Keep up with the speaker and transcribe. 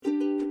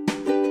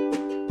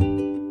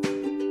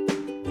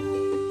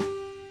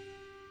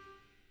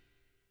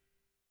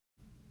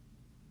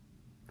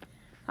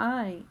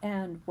Hi,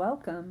 and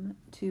welcome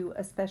to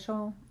a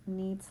Special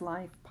Needs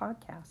Life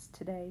podcast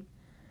today.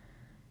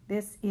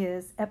 This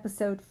is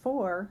episode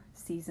 4,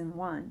 season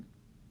 1.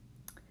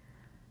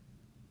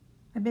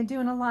 I've been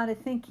doing a lot of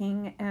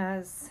thinking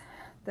as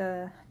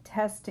the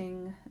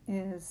testing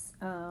is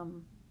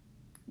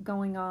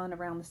going on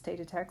around the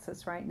state of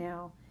Texas right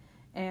now,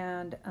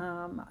 and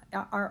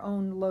our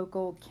own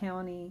local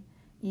county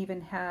even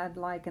had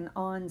like an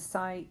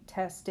on-site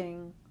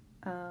testing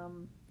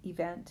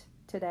event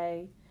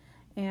today.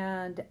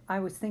 And I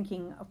was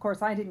thinking, of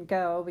course, I didn't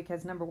go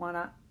because number one,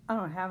 I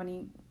don't have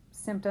any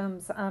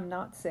symptoms. I'm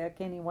not sick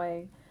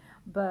anyway.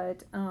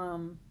 But I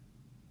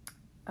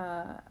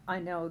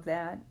know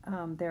that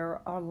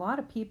there are a lot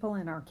of people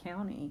in our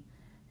county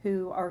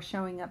who are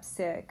showing up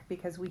sick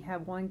because we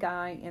had one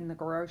guy in the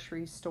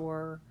grocery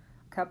store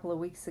a couple of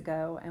weeks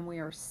ago, and we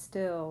are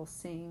still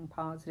seeing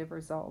positive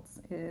results.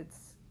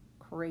 It's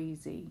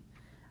crazy.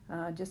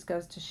 Just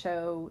goes to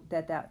show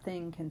that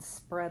thing can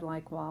spread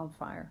like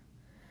wildfire.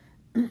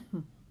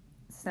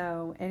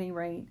 So, at any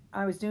rate,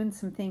 I was doing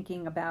some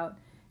thinking about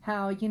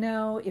how,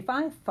 if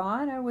I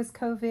thought I was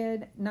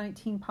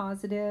COVID-19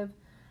 positive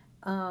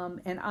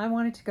and I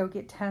wanted to go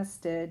get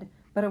tested,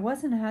 but I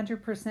wasn't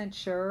 100%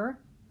 sure,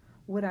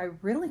 would I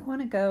really want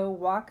to go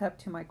walk up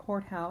to my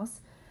courthouse,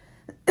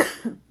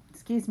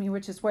 excuse me,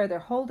 which is where they're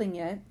holding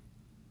it,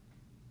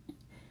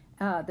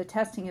 the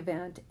testing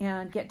event,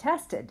 and get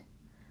tested?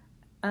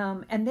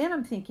 And then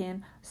I'm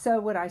thinking, so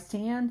would I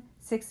stand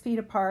 6 feet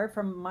apart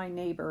from my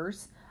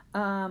neighbors?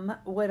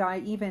 Would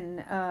I even,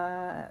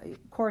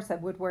 of course I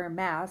would wear a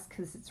mask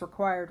because it's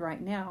required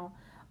right now,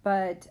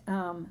 but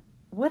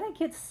would I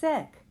get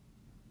sick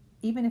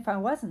even if I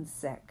wasn't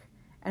sick?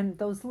 And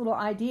those little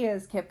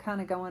ideas kept kind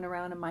of going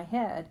around in my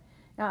head.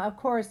 Now, of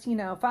course,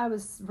 if I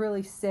was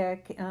really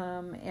sick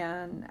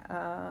and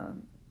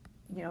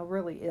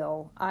really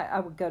ill, I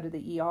would go to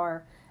the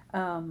ER.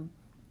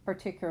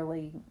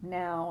 Particularly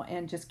now,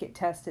 and just get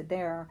tested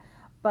there,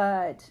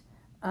 but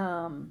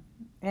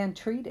and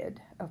treated,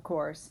 of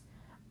course.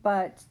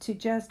 But to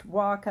just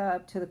walk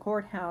up to the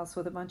courthouse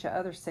with a bunch of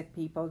other sick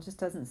people just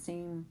doesn't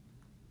seem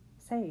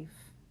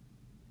safe.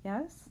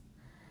 Yes?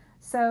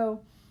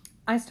 So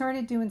I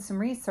started doing some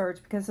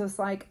research because it was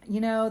like,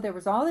 there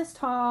was all this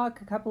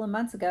talk a couple of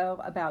months ago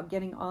about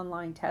getting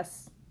online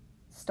tests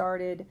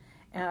started,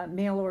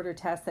 mail order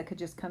tests that could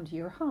just come to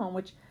your home,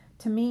 which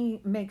to me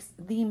makes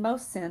the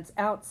most sense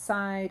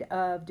outside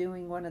of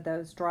doing one of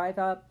those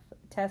drive-up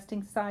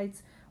testing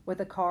sites with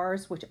the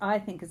cars, which I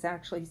think is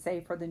actually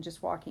safer than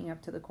just walking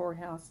up to the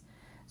courthouse.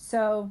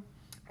 So,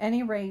 at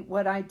any rate,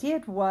 what I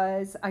did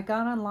was I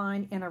got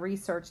online and I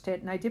researched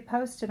it, and I did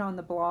post it on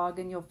the blog,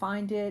 and you'll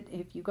find it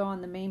if you go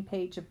on the main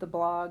page of the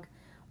blog,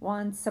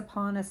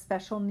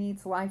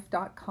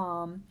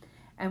 onceuponaspecialneedslife.com,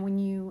 and when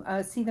you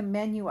see the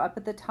menu up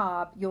at the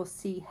top, you'll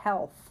see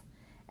health.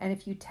 And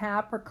if you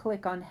tap or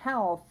click on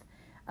health,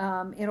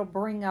 it'll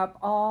bring up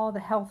all the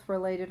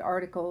health-related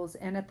articles,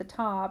 and at the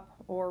top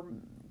or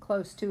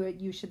close to it,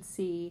 you should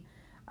see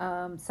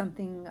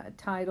something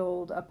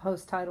titled, a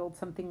post titled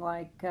something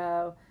like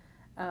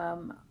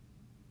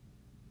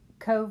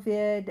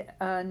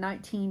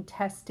COVID-19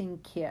 testing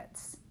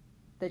kits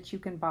that you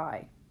can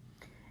buy,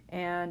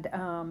 and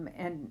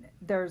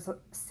there's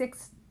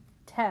 6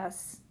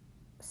 testing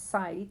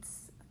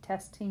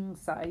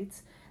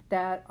sites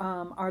that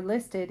are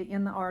listed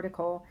in the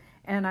article.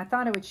 And I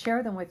thought I would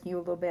share them with you a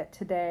little bit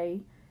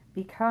today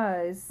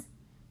because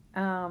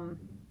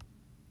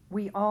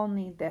we all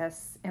need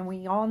this, and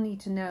we all need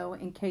to know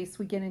in case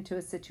we get into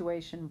a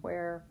situation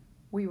where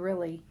we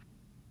really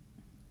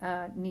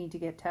need to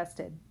get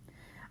tested.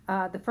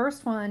 The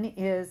first one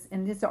is,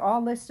 and these are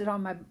all listed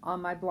on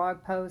my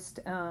blog post.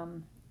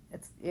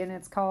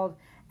 It's called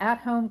At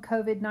Home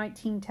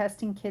COVID-19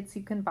 Testing Kits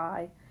You Can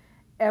Buy.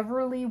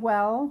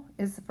 Everlywell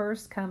is the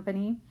first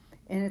company.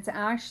 And it's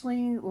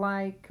actually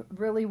like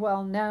really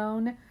well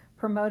known,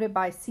 promoted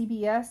by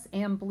CBS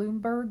and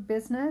Bloomberg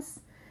Business.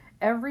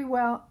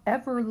 Everlywell,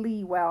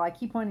 I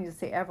keep wanting to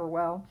say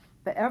Everwell,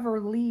 but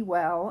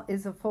Everlywell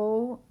is a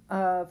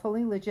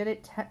fully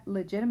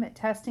legitimate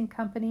testing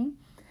company.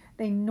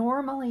 They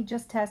normally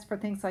just test for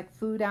things like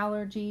food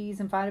allergies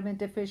and vitamin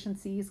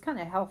deficiencies, kind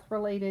of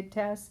health-related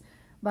tests,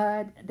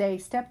 but they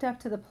stepped up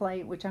to the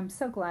plate, which I'm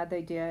so glad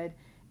they did,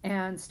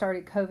 and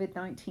started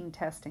COVID-19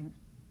 testing.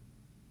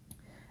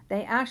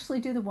 They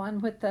actually do the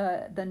one with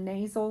the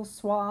nasal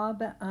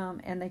swab,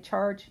 and they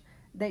charge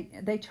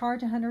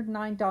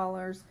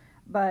 $109,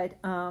 but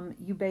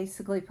you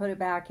basically put it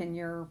back in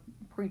your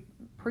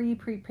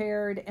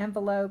pre-prepared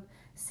envelope,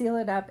 seal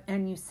it up,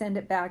 and you send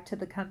it back to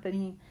the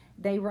company.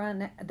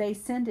 They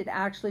send it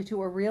actually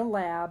to a real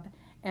lab,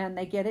 and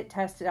they get it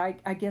tested.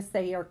 I guess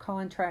they are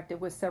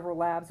contracted with several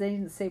labs. They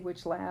didn't say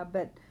which lab,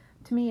 but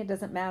to me it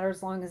doesn't matter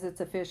as long as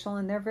it's official,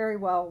 and they're very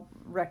well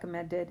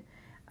recommended.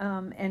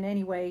 And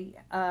anyway,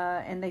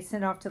 and they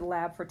send it off to the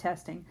lab for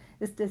testing.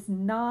 This does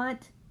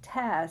not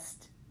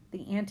test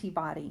the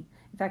antibody.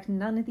 In fact,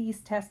 none of these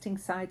testing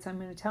sites I'm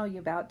going to tell you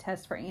about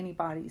test for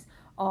antibodies.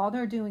 All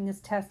they're doing is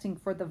testing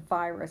for the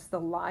virus, the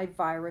live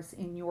virus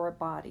in your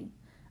body.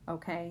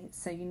 Okay,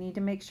 so you need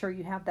to make sure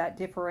you have that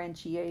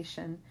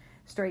differentiation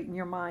straight in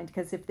your mind,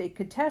 because if they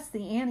could test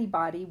the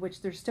antibody,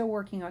 which they're still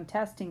working on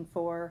testing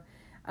for,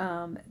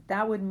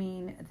 that would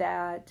mean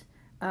that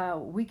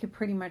we could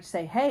pretty much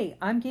say, hey,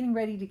 I'm getting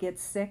ready to get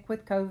sick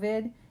with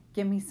COVID,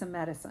 give me some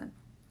medicine.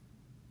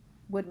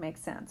 Would make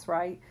sense,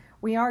 right?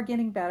 We are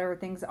getting better,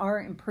 things are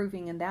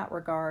improving in that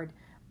regard,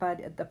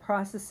 but the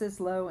process is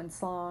slow and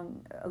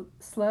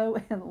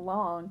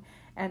long.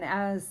 And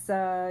as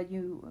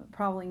you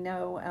probably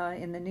know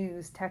in the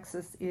news,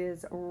 Texas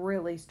is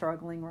really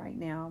struggling right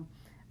now.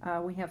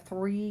 We have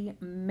 3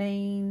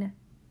 main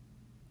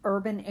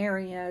urban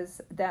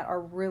areas that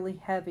are really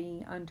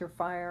heavy under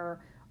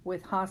fire,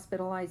 with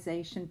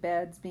hospitalization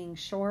beds being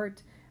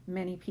short.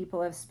 Many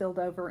people have spilled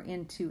over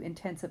into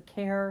intensive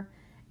care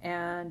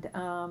and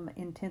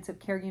intensive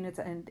care units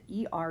and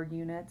ER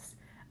units,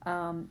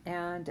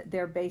 and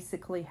they're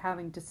basically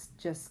having to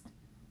just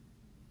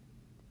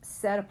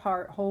set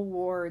apart whole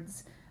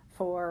wards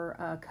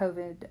for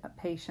COVID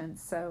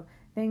patients. So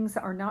things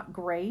are not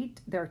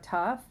great. They're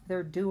tough.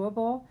 They're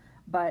doable,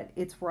 but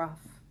it's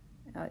rough.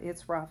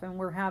 And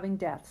we're having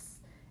deaths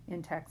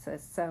in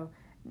Texas. So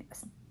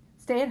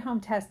stay-at-home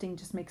testing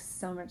just makes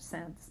so much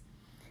sense.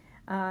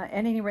 At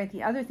any rate,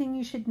 the other thing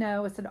you should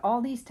know is that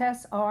all these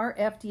tests are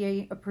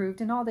FDA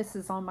approved, and all this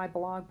is on my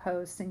blog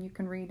post, and you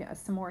can read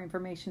some more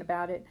information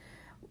about it.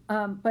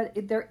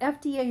 But they're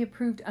FDA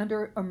approved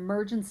under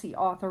emergency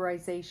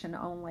authorization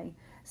only.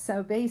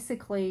 So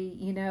basically,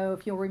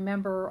 if you'll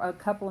remember a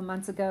couple of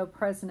months ago,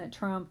 President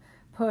Trump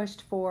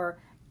pushed for,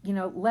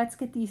 let's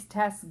get these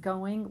tests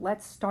going.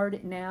 Let's start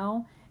it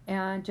now.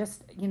 And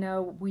just,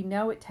 we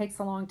know it takes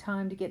a long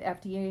time to get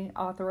FDA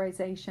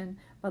authorization,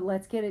 but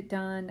let's get it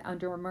done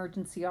under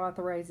emergency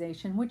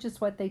authorization, which is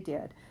what they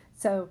did.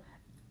 So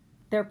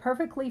they're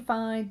perfectly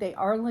fine. They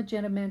are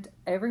legitimate.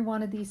 Every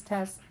one of these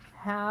tests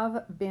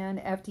have been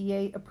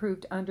FDA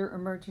approved under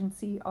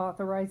emergency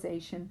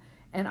authorization,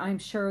 and I'm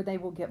sure they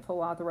will get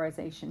full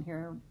authorization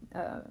here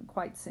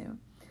quite soon.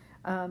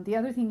 The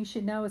other thing you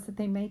should know is that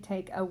they may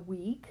take a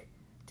week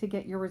to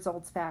get your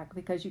results back,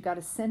 because you got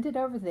to send it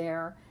over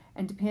there,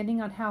 and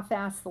depending on how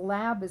fast the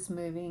lab is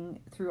moving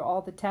through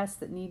all the tests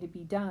that need to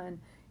be done,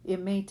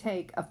 it may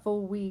take a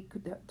full week,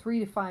 3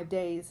 to 5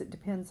 days. It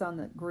depends on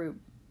the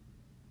group,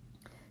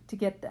 to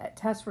get the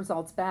test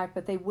results back.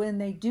 But when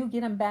they do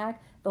get them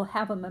back, they'll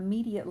have them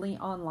immediately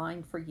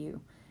online for you.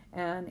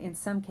 And in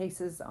some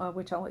cases,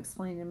 which I'll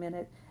explain in a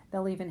minute,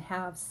 they'll even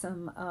have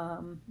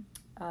some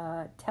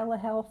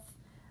telehealth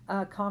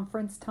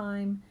conference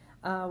time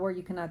where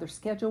you can either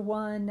schedule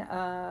one,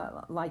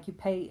 like you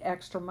pay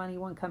extra money.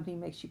 One company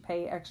makes you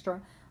pay extra.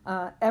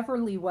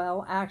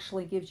 Everlywell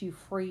actually gives you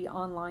free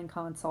online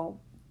consult.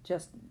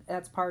 Just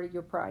that's part of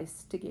your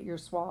price to get your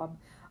swab.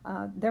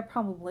 They're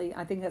probably,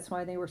 I think that's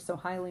why they were so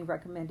highly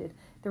recommended.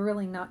 They're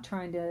really not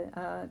trying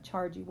to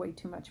charge you way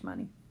too much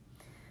money.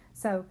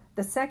 So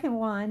the second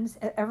one,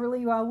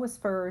 Everlywell was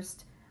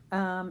first,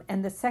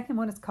 and the second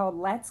one is called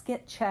Let's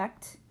Get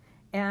Checked,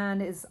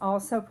 and is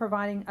also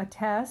providing a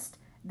test.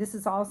 This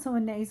is also a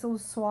nasal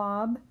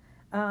swab,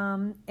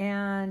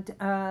 and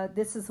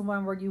this is the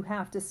one where you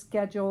have to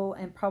schedule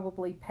and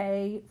probably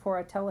pay for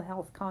a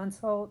telehealth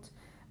consult,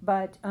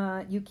 but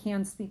you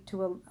can speak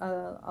to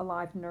a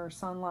live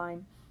nurse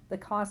online. The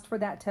cost for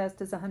that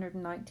test is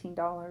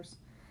 $119.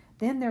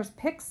 Then there's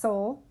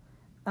Pixel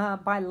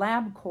by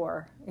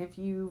LabCorp. If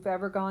you've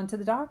ever gone to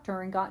the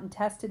doctor and gotten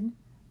tested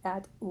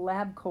at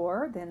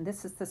LabCorp, then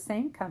this is the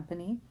same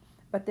company,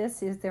 but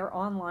this is their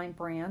online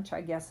branch,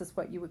 I guess is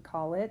what you would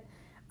call it.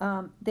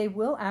 They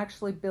will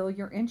actually bill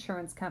your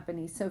insurance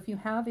company. So if you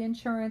have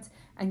insurance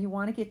and you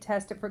want to get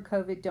tested for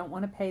COVID, don't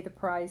want to pay the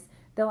price,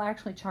 they'll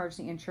actually charge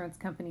the insurance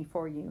company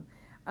for you.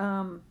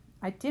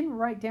 I didn't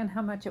write down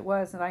how much it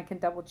was, and I can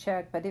double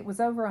check, but it was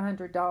over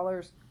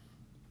 $100.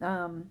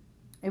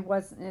 It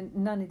was,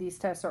 none of these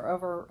tests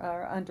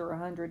are under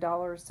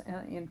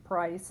 $100 in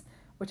price,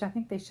 which I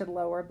think they should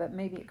lower, but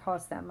maybe it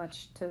costs that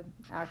much to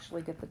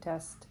actually get the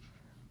test,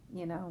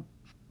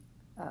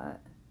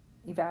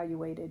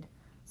 evaluated,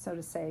 so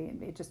to say.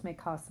 It just may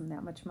cost them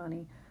that much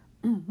money.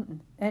 At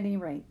any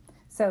rate,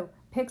 so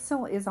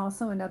Pixel is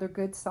also another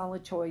good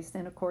solid choice,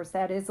 and of course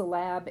that is a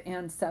lab,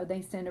 and so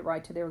they send it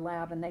right to their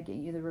lab and they get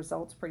you the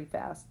results pretty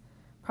fast,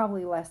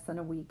 probably less than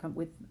a week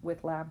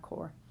with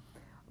LabCorp.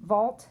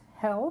 Vault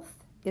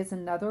Health is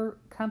another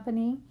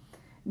company.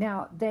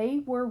 Now,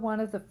 they were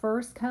one of the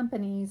first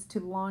companies to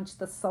launch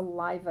the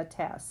saliva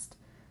test.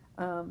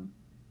 The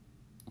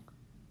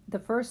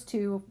first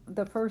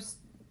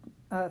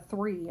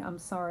three,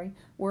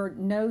 were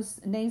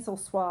nasal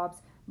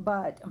swabs,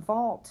 but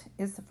Vault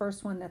is the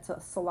first one that's a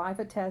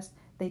saliva test.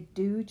 They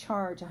do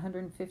charge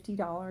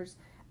 $150.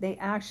 They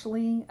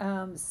actually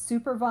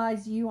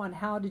supervise you on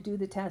how to do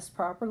the test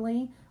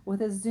properly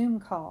with a Zoom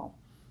call.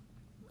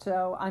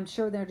 So I'm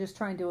sure they're just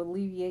trying to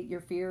alleviate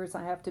your fears.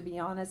 I have to be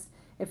honest,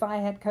 if I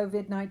had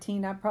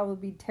COVID-19, I'd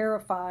probably be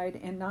terrified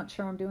and not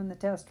sure I'm doing the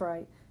test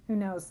right. Who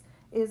knows?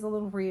 It is a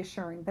little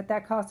reassuring, but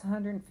that costs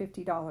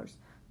 $150.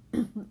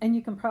 And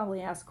you can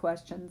probably ask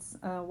questions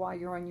while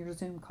you're on your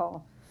Zoom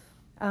call.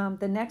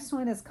 The next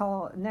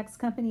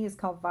company is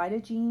called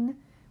Vitagene,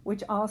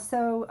 which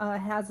also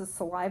has a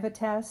saliva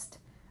test.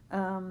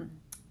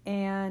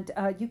 And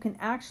you can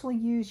actually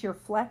use your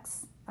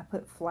flex. I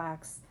put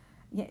flax.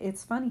 Yeah,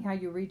 it's funny how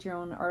you read your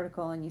own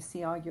article and you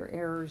see all your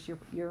errors,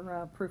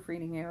 your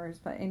proofreading errors.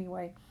 But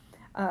anyway,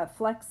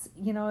 flex.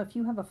 If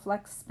you have a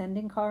flex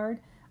spending card,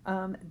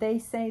 they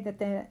say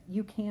that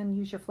you can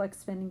use your flex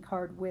spending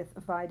card with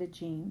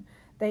Vitagene.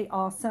 They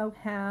also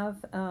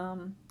have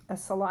a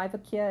saliva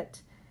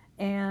kit,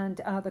 and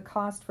the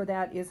cost for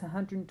that is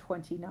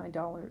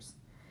 $129.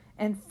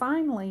 And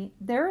finally,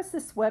 there is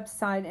this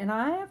website, and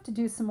I have to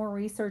do some more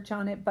research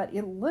on it, but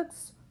it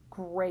looks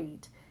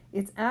great.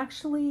 It's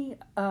actually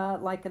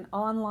like an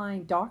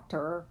online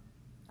doctor.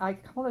 I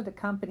call it a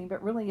company,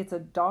 but really it's a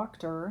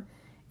doctor.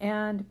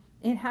 And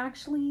it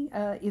actually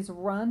is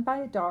run by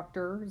a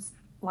doctor,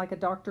 like a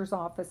doctor's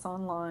office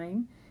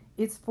online.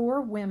 It's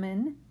for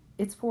women.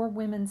 It's for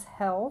women's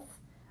health.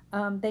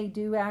 They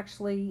do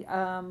actually,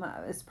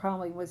 this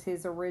probably was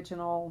his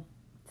original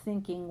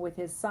thinking with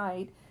his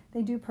site,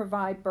 they do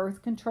provide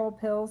birth control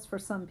pills for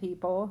some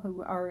people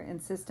who are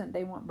insistent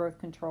they want birth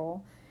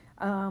control.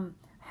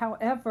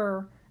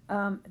 However,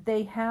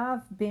 they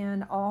have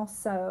been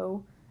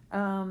also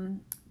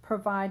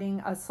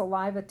providing a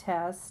saliva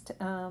test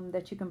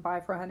that you can buy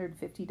for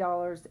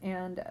 $150,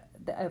 and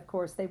of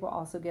course they will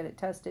also get it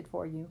tested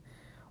for you.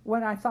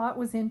 What I thought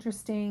was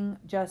interesting,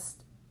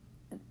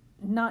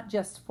 not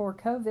just for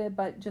COVID,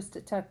 but just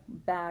to tuck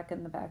back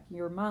in the back of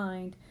your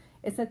mind,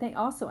 is that they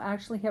also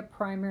actually have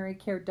primary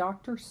care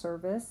doctor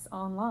service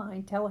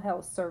online,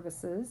 telehealth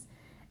services,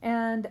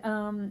 and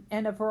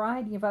a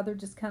variety of other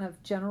just kind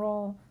of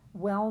general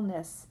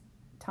wellness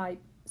type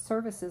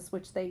services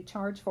which they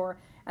charge for.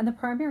 And the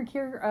primary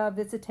care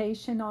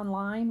visitation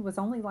online was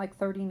only like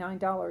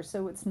 $39,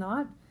 so it's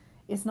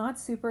not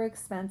super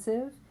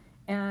expensive.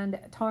 And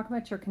talk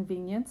about your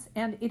convenience.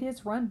 And it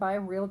is run by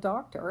a real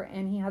doctor,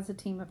 and he has a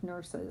team of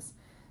nurses.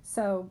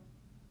 So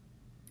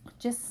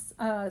just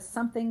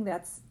something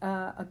that's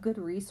a good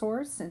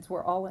resource since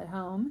we're all at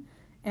home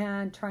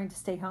and trying to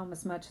stay home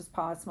as much as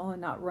possible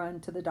and not run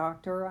to the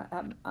doctor.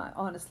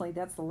 Honestly,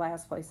 that's the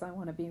last place I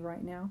want to be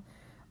right now.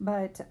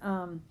 But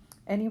at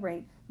any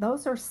rate,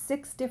 those are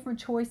 6 different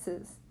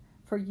choices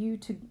for you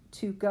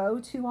to go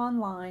to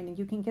online, and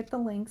you can get the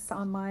links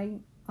on my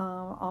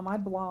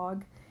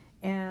blog,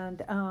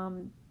 and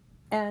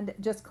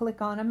just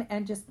click on them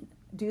and just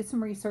do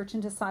some research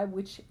and decide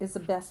which is the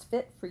best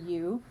fit for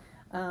you.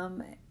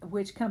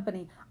 Which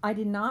company. I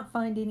did not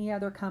find any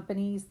other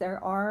companies.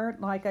 There are,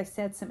 like I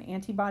said, some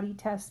antibody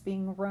tests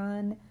being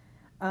run,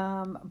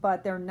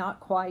 but they're not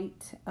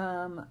quite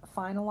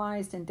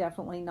finalized and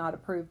definitely not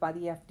approved by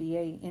the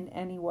FDA in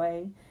any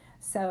way.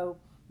 So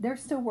they're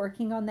still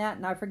working on that,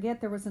 and I forget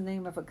there was the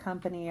name of a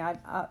company.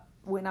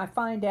 When I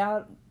find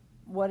out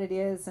what it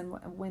is and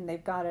when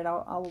they've got it,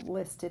 I'll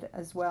list it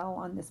as well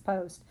on this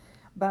post.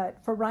 But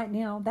for right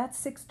now, that's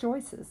 6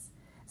 choices.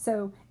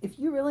 So if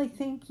you really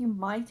think you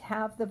might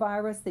have the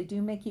virus, they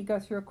do make you go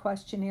through a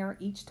questionnaire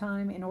each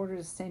time in order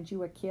to send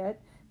you a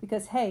kit.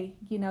 Because, hey,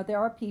 there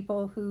are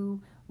people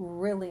who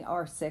really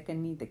are sick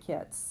and need the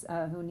kits,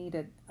 who need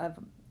a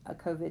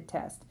COVID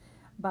test.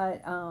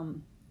 But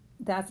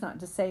that's not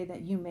to say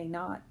that you may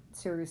not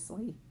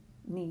seriously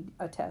need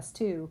a test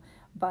too.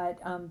 But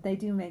they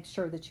do make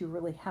sure that you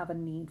really have a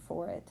need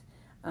for it.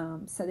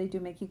 So they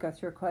do make you go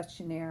through a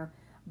questionnaire.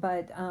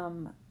 But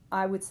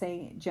I would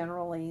say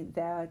generally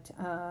that,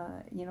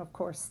 of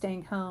course,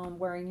 staying home,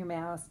 wearing your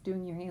mask,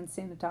 doing your hand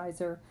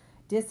sanitizer,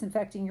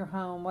 disinfecting your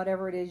home,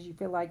 whatever it is you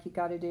feel like you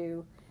got to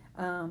do,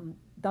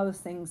 those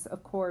things,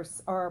 of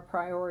course, are a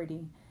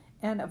priority.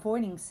 And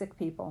avoiding sick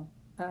people,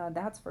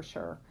 that's for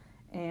sure.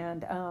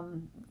 And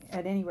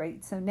at any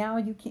rate, so now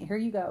here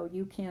you go.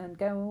 You can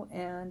go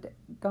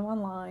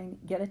online,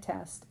 get a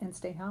test, and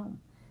stay home.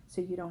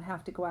 So you don't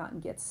have to go out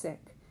and get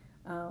sick.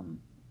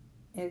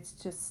 It's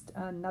just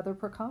another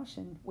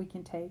precaution we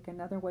can take,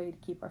 another way to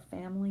keep our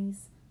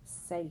families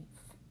safe.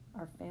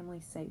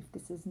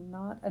 This is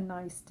not a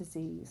nice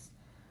disease.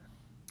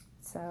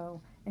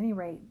 So, at any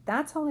rate,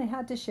 that's all I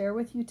had to share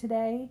with you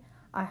today.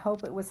 I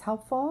hope it was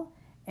helpful,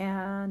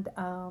 and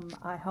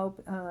I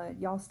hope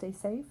y'all stay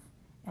safe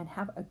and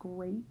have a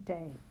great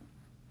day.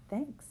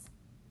 Thanks.